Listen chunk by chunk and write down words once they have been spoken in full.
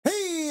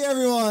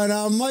everyone,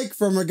 I'm Mike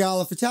from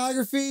Rogala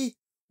Photography,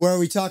 where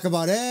we talk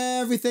about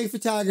everything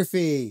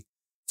photography.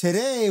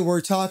 Today, we're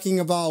talking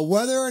about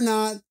whether or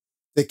not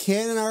the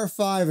Canon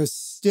R5 is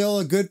still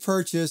a good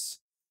purchase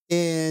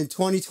in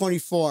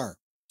 2024.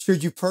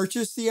 Should you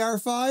purchase the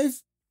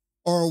R5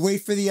 or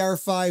wait for the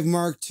R5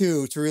 Mark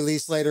II to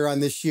release later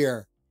on this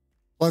year?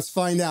 Let's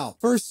find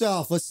out. First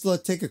off, let's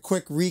take a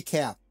quick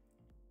recap.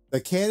 The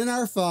Canon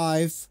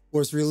R5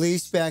 was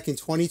released back in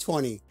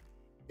 2020.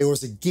 It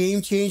was a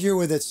game changer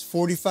with its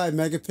 45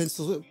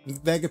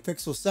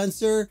 megapixel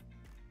sensor,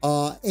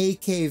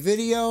 8K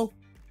video,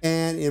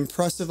 and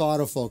impressive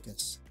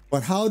autofocus.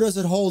 But how does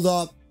it hold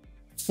up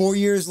 4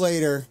 years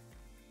later?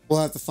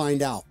 We'll have to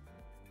find out.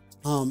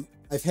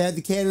 I've had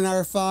the Canon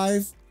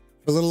R5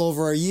 for a little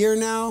over a year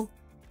now,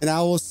 and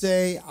I will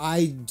say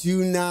I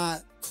do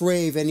not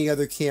crave any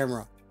other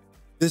camera.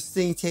 This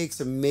thing takes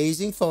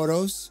amazing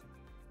photos.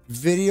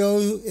 Video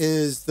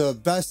is the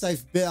best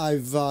I've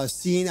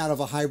seen out of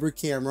a hybrid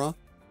camera,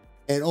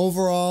 and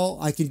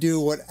overall I can do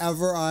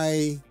whatever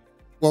I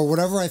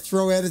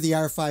throw at it, the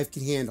R5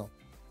 can handle.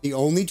 The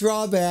only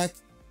drawback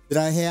that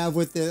I have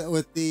with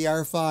the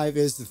R5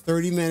 is the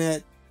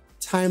 30-minute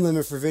time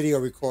limit for video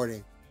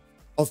recording.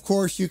 Of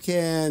course, you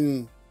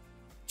can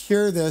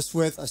cure this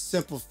with a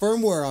simple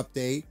firmware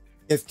update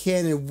if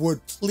Canon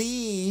would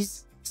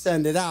please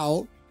send it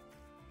out.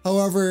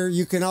 However,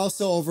 you can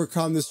also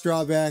overcome this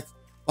drawback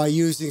by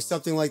using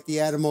something like the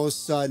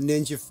Atomos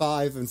Ninja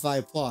 5 and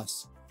 5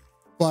 Plus.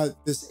 But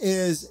this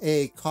is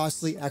a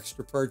costly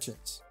extra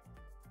purchase.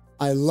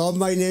 I love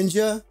my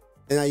Ninja,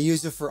 and I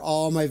use it for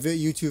all my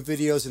YouTube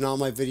videos and all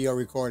my video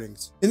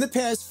recordings. In the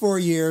past 4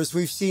 years,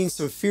 we've seen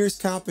some fierce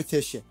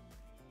competition.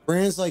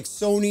 Brands like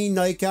Sony,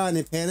 Nikon,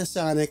 and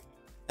Panasonic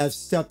have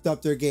stepped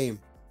up their game.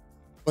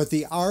 But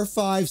the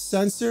R5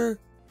 sensor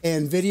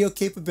and video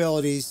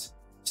capabilities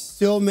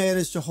still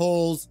manage to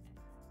hold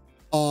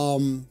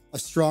a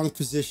strong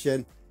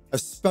position,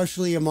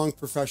 especially among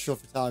professional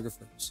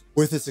photographers.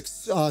 With its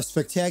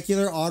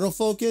spectacular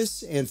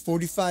autofocus and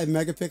 45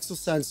 megapixel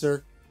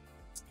sensor,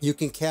 you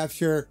can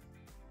capture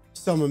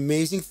some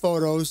amazing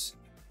photos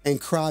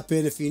and crop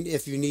in if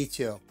you need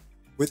to,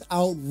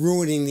 without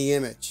ruining the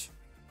image.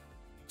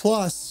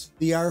 Plus,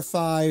 the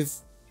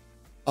R5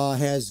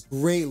 has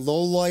great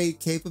low light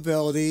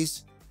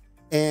capabilities,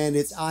 and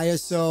its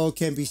ISO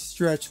can be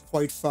stretched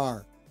quite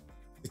far.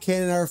 The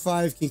Canon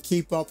R5 can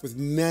keep up with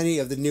many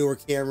of the newer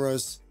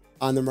cameras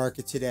on the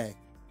market today.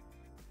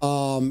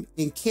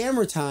 In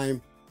camera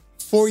time,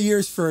 4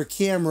 years for a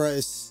camera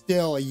is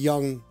still a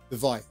young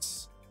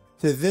device.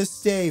 To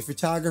this day,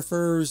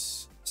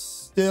 photographers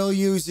still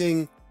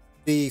using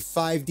the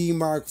 5D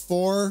Mark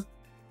IV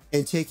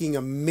and taking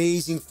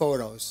amazing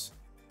photos.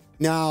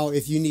 Now,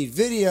 if you need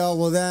video,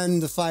 well then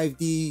the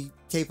 5D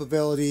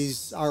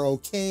capabilities are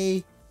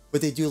okay,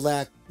 but they do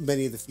lack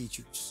many of the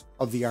features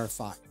of the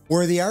R5.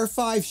 Where the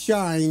R5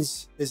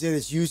 shines is in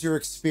its user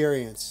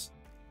experience.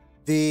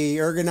 The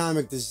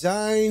ergonomic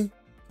design,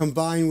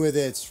 combined with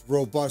its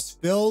robust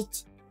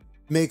build,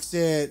 makes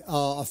it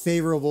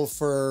favorable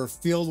for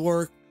field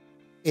work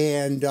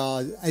and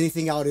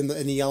anything out in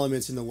the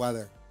elements in the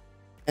weather.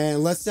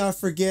 And let's not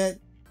forget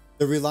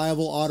the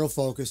reliable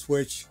autofocus,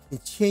 which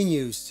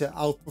continues to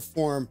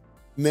outperform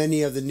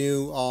many of the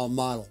new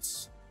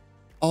models.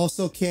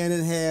 Also,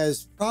 Canon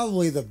has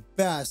probably the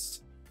best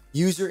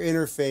user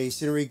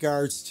interface in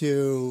regards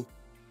to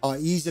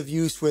ease of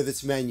use with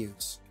its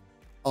menus,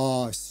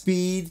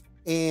 speed,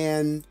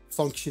 and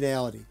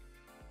functionality.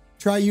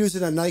 Try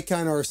using a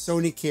Nikon or a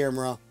Sony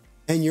camera,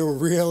 and you'll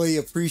really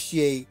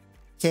appreciate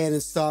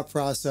Canon's thought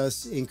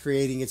process in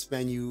creating its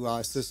menu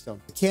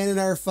system. The Canon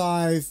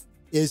R5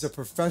 is a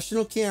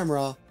professional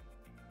camera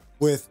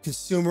with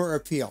consumer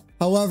appeal.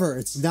 However,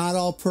 it's not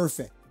all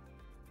perfect.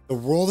 The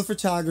world of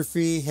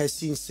photography has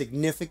seen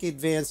significant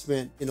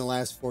advancement in the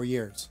last 4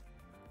 years,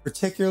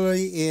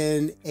 particularly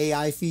in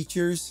AI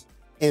features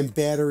and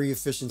battery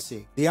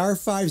efficiency. The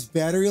R5's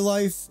battery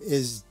life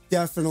is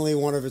definitely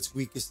one of its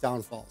weakest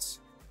downfalls.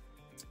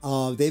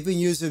 They've been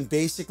using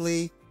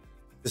basically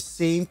the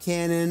same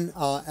Canon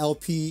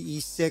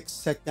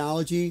LPE6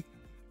 technology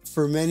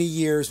for many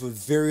years with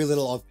very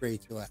little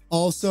upgrade to it.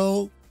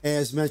 Also,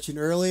 as mentioned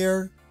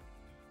earlier,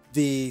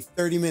 the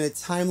 30-minute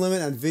time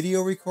limit on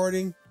video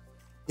recording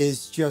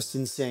is just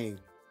insane.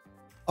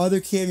 Other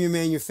camera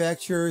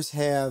manufacturers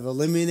have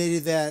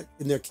eliminated that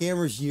in their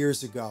cameras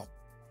years ago.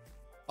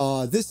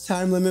 This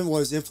time limit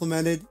was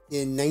implemented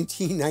in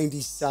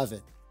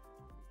 1997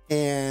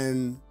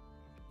 and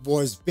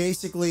was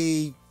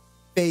basically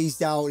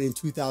phased out in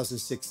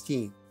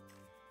 2016.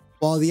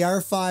 While the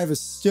R5 is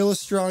still a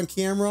strong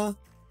camera,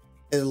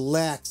 it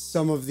lacks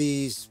some of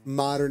these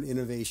modern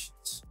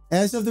innovations.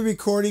 As of the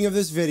recording of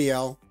this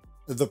video,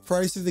 the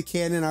price of the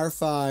Canon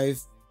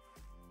R5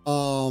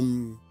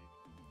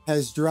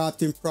 has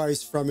dropped in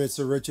price from its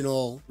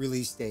original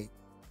release date,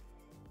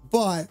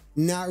 but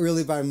not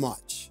really by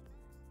much.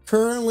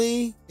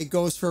 Currently, it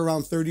goes for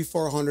around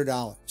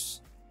 $3,400.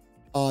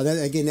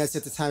 That, again, that's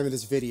at the time of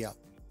this video.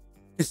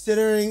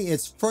 Considering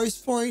its price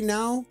point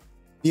now,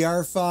 The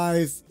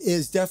R5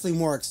 is definitely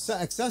more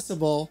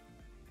accessible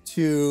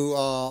to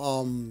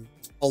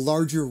a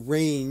larger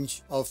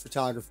range of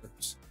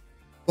photographers.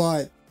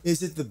 But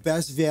is it the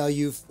best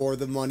value for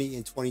the money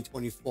in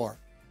 2024?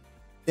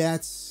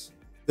 That's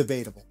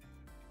debatable.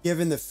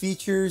 Given the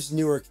features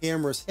newer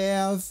cameras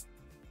have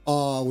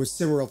with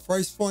similar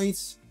price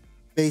points,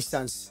 based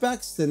on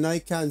specs, the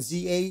Nikon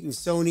Z8 and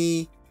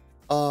Sony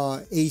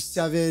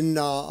A7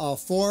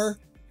 IV,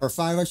 or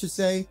 5 I should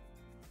say,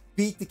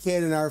 beat the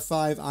Canon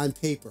R5 on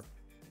paper.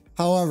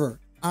 However,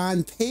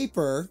 on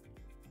paper,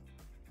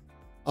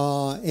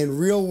 and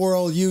real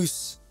world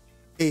use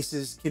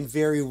cases can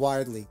vary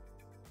widely.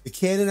 The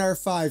Canon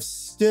R5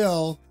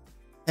 still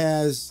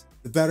has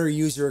the better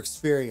user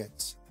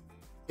experience.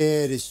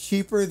 It is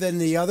cheaper than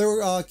the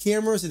other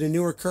cameras in the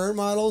newer current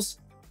models,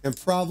 and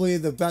probably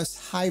the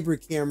best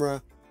hybrid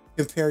camera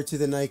compared to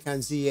the Nikon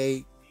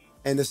Z8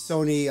 and the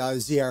Sony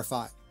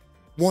ZR5.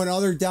 One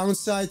other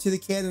downside to the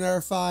Canon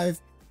R5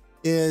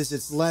 is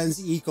its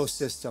lens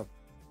ecosystem.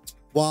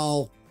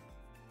 While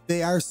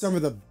they are some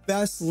of the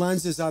best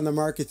lenses on the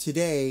market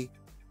today,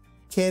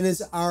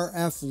 Canon's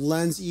RF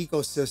lens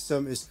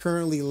ecosystem is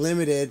currently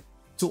limited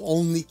to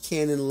only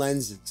Canon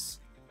lenses.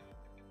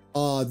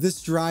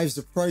 This drives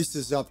the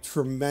prices up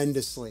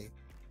tremendously.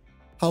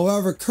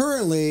 However,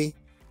 currently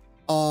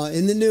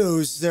in the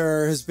news,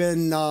 there has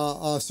been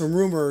some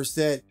rumors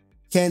that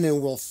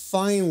Canon will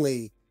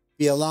finally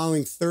be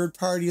allowing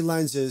third-party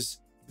lenses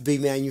to be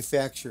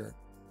manufactured.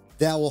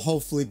 That will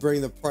hopefully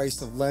bring the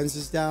price of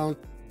lenses down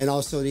and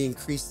also to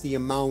increase the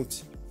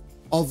amount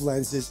of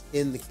lenses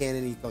in the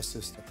Canon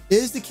ecosystem.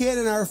 Is the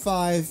Canon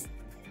R5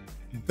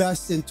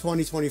 best in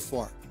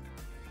 2024?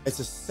 It's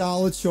a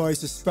solid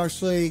choice,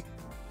 especially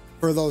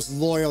for those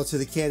loyal to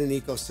the Canon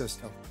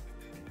ecosystem.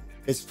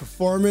 Its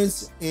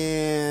performance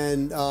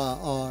and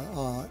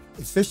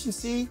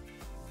efficiency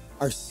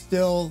are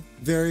still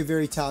very,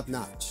 very top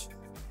notch.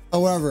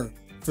 However,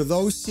 for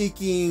those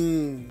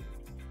seeking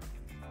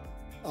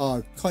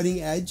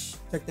cutting edge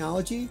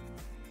technology,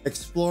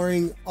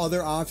 exploring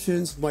other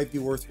options might be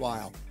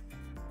worthwhile.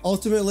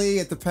 Ultimately,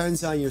 it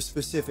depends on your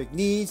specific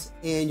needs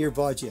and your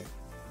budget.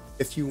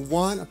 If you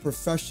want a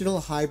professional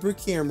hybrid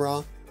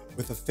camera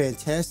with a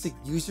fantastic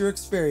user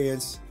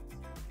experience,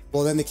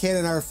 well, then the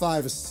Canon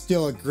R5 is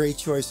still a great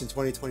choice in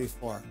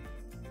 2024.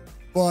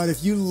 But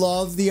if you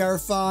love the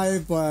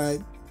R5, but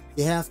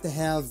you have to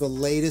have the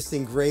latest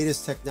and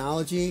greatest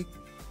technology,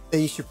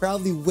 then you should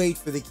probably wait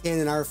for the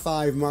Canon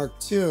R5 Mark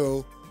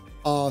II,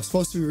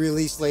 supposed to be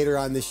released later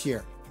on this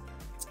year.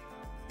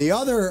 The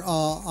other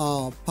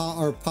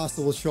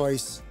possible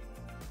choice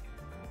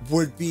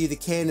would be the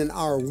Canon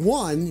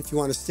R1, if you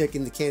want to stick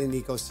in the Canon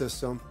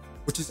ecosystem,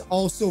 which is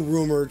also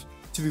rumored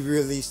to be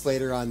released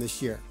later on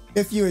this year.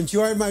 If you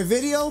enjoyed my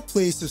video,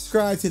 please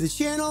subscribe to the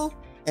channel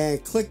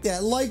and click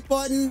that like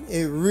button.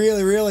 It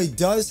really, really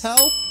does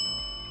help.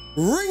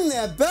 Ring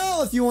that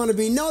bell if you want to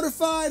be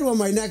notified when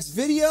my next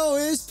video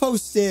is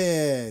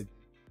posted.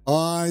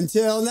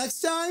 Until next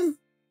time,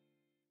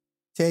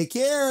 take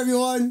care,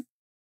 everyone.